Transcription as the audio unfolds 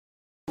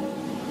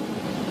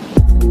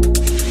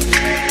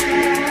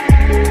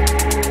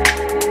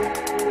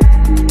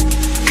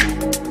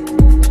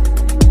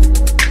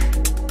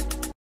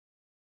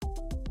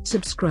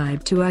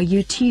subscribe to our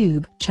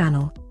YouTube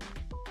channel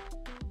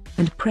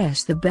and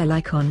press the bell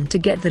icon to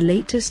get the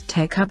latest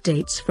tech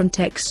updates from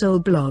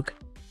TechSole Blog.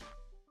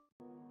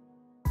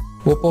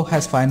 Oppo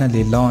has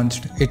finally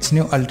launched its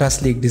new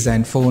ultra-sleek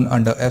design phone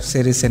under F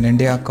series in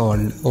India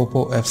called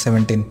Oppo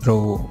F17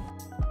 PRO.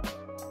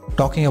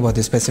 Talking about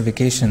the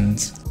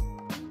specifications,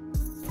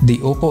 the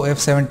Oppo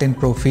F17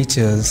 PRO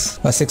features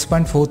a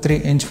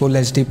 6.43-inch Full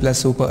HD Plus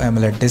Super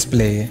AMOLED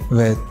display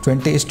with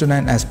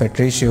 20:9 aspect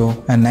ratio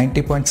and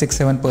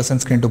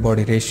 90.67%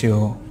 screen-to-body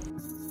ratio.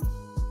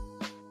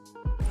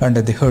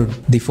 Under the hood,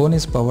 the phone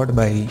is powered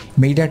by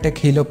MediaTek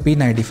Helio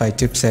P95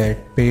 chipset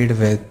paired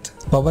with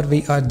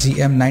PowerVR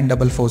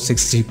GM9446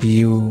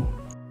 GPU.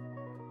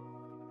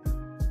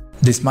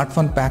 The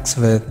smartphone packs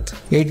with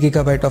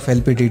 8GB of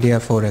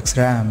LPDDR4X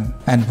RAM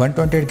and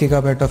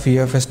 128GB of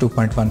UFS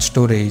 2.1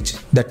 storage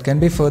that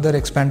can be further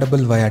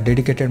expandable via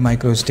dedicated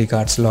microSD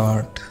card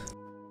slot.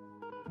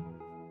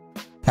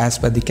 As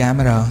per the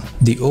camera,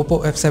 the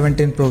Oppo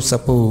F17 PRO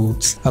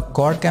supports a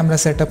quad camera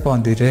setup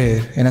on the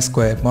rear in a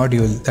square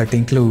module that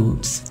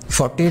includes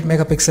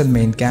 48MP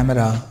main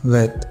camera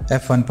with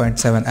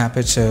f1.7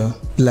 aperture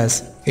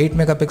plus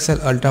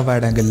 8MP ultra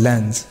wide angle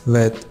lens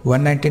with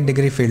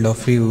 119° field of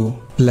view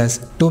plus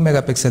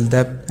 2MP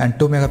depth and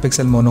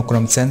 2MP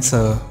monochrome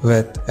sensor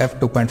with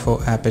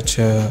f2.4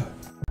 aperture.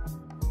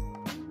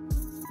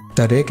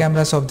 The rear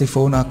cameras of the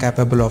phone are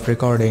capable of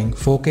recording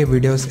 4K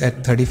videos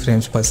at 30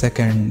 frames per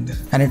second,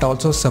 and it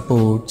also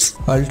supports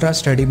Ultra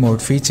Steady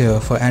Mode feature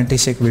for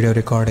anti-shake video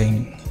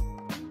recording.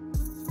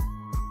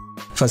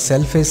 For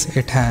selfies,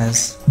 it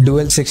has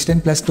dual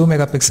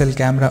 16+2MP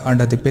camera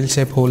under the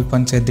pill-shaped hole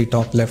punch at the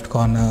top left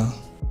corner.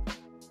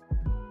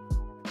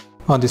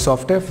 On the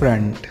software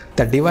front,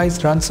 the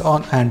device runs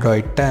on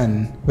Android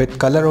 10 with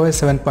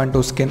ColorOS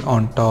 7.2 skin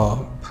on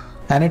top,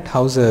 and it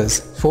houses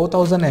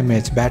 4000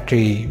 mAh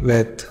battery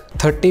with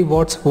 30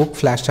 watts hook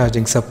flash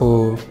charging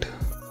support.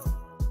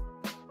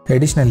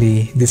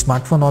 Additionally, the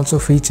smartphone also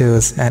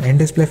features an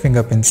in-display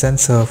fingerprint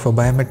sensor for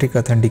biometric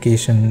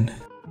authentication.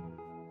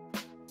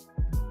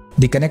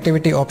 The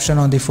connectivity option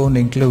on the phone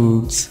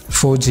includes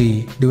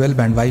 4G,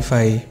 dual-band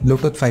Wi-Fi,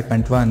 Bluetooth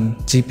 5.1,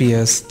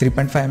 GPS,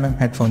 3.5mm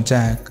headphone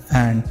jack,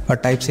 and a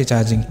Type-C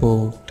charging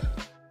port.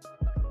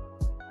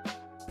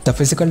 The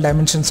physical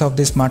dimensions of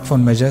the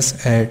smartphone measures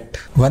at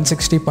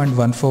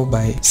 160.14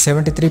 by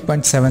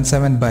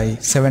 73.77 by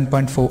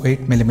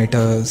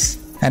 7.48mm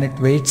and it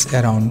weighs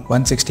around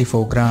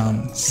 164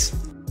 grams.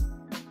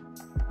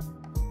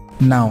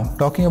 Now,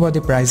 talking about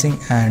the pricing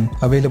and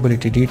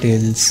availability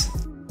details.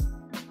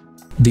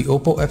 The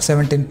Oppo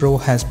F17 PRO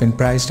has been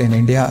priced in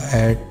India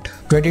at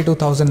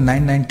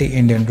 22,990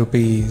 Indian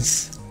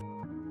rupees.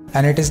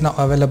 And it is now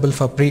available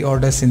for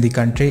pre-orders in the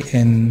country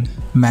in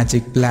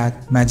Magic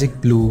Black, Magic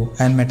Blue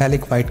and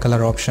Metallic White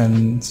color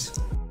options.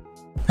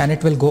 And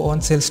it will go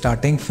on sale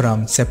starting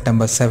from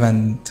September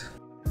 7th.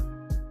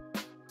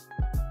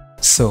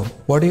 So,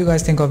 what do you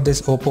guys think of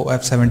this Oppo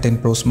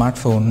F17 PRO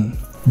smartphone?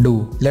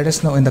 Do let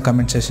us know in the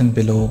comment section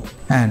below.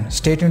 And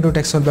stay tuned to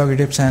TechSole Blog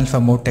YouTube channel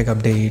for more tech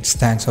updates.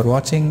 Thanks for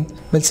watching.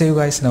 We'll see you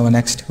guys in our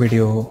next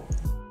video.